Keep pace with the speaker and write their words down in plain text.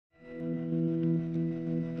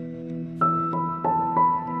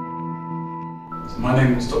My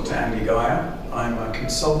name is Dr. Andy Gaya. I'm a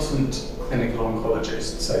consultant clinical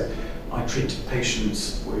oncologist, so I treat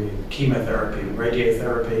patients with chemotherapy and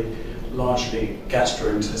radiotherapy, largely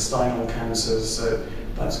gastrointestinal cancers, so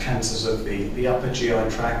that's cancers of the upper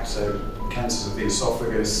GI tract, so cancers of the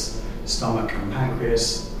esophagus, stomach and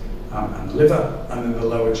pancreas, and the liver, and then the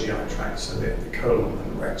lower GI tract, so the colon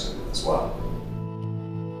and the rectum as well.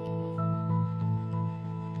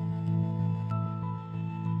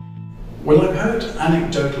 Well, I've heard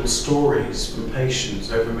anecdotal stories from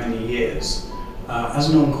patients over many years. As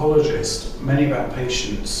an oncologist, many of our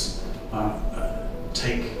patients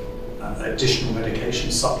take additional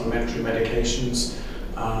medications, supplementary medications,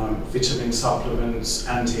 vitamin supplements,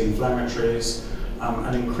 anti-inflammatories,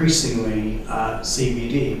 and increasingly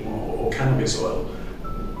CBD or cannabis oil.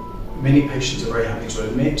 Many patients are very happy to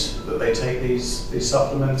admit that they take these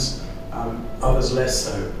supplements, others less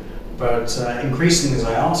so. But increasingly, as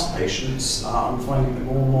I ask patients, I'm finding that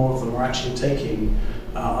more and more of them are actually taking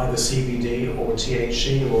either CBD or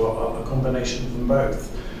THC or a combination of them both.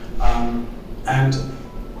 And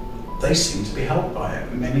they seem to be helped by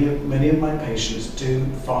it. Many of my patients do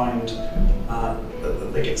find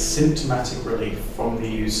that they get symptomatic relief from the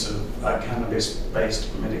use of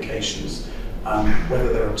cannabis-based medications,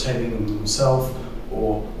 whether they're obtaining them themselves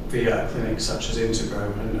or via a clinic such as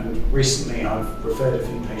Integro, and recently I've referred a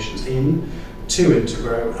few patients in to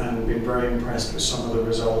Integro and been very impressed with some of the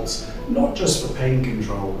results, not just for pain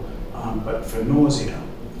control, but for nausea,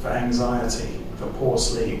 for anxiety, for poor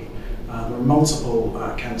sleep. There are multiple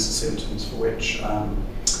cancer symptoms for which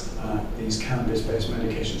these cannabis-based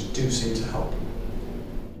medications do seem to help.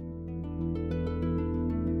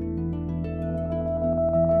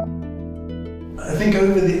 I think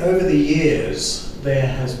over the years there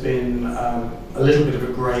has been a little bit of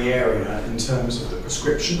a grey area in terms of the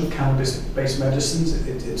prescription of cannabis-based medicines.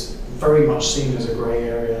 It's very much seen as a grey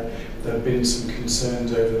area. There have been some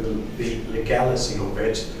concerns over the legality of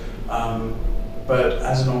it. But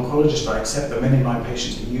as an oncologist, I accept that many of my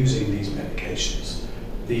patients are using these medications.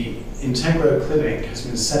 The Integro clinic has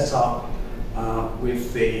been set up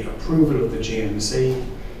with the approval of the GMC.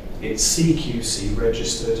 It's CQC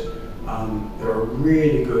registered. There are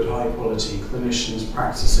really good high-quality clinicians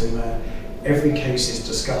practicing there. Every case is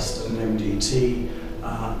discussed at an MDT.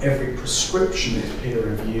 Every prescription is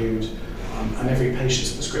peer-reviewed, and every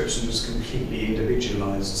patient's prescription is completely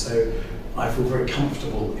individualized. So I feel very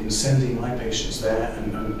comfortable in sending my patients there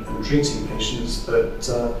and treating patients that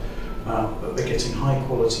they're getting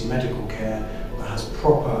high-quality medical care that has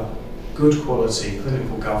proper, good quality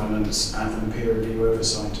clinical governance and peer review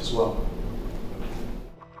oversight as well.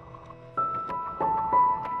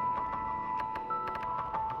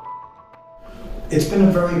 It's been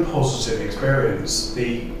a very positive experience.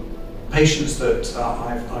 The patients that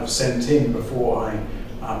I've sent in before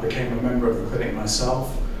I became a member of the clinic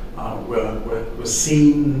myself were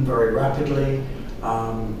seen very rapidly.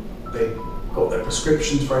 They got their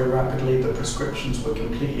prescriptions very rapidly. The prescriptions were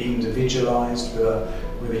completely individualized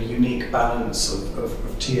with a unique balance of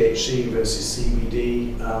THC versus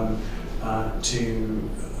CBD to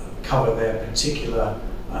cover their particular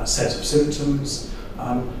set of symptoms.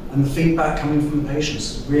 And the feedback coming from the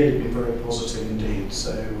patients has really been very positive indeed.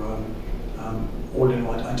 So all in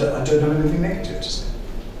all, I don't have anything negative to say.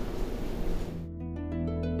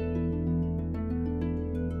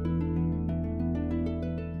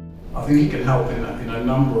 I think it can help in a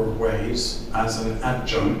number of ways as an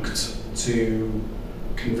adjunct to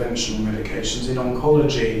conventional medications. In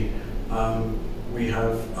oncology, we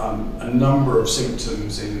have a number of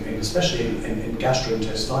symptoms, especially in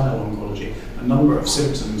gastrointestinal oncology, a number of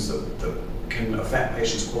symptoms that can affect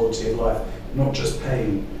patients' quality of life, not just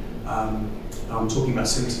pain. I'm talking about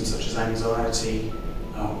symptoms such as anxiety,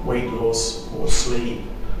 weight loss, poor sleep.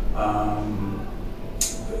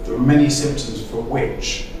 There are many symptoms for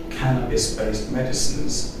which cannabis-based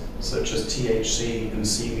medicines, such as THC and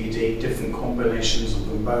CBD, different combinations of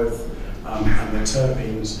them both, and the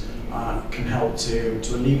terpenes, can help to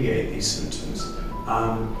alleviate these symptoms.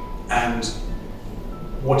 And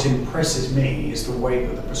what impresses me is the way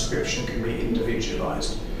that the prescription can be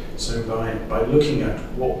individualized. So by looking at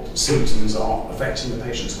what symptoms are affecting the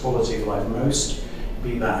patient's quality of life most,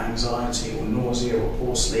 be that anxiety or nausea or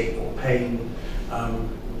poor sleep or pain,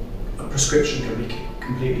 a prescription can be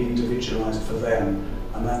completely individualized for them,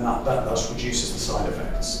 and then that thus reduces the side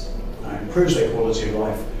effects, improves their quality of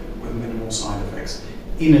life with minimal side effects,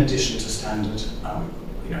 in addition to standard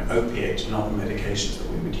opiate and other medications that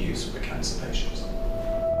we would use for cancer patients.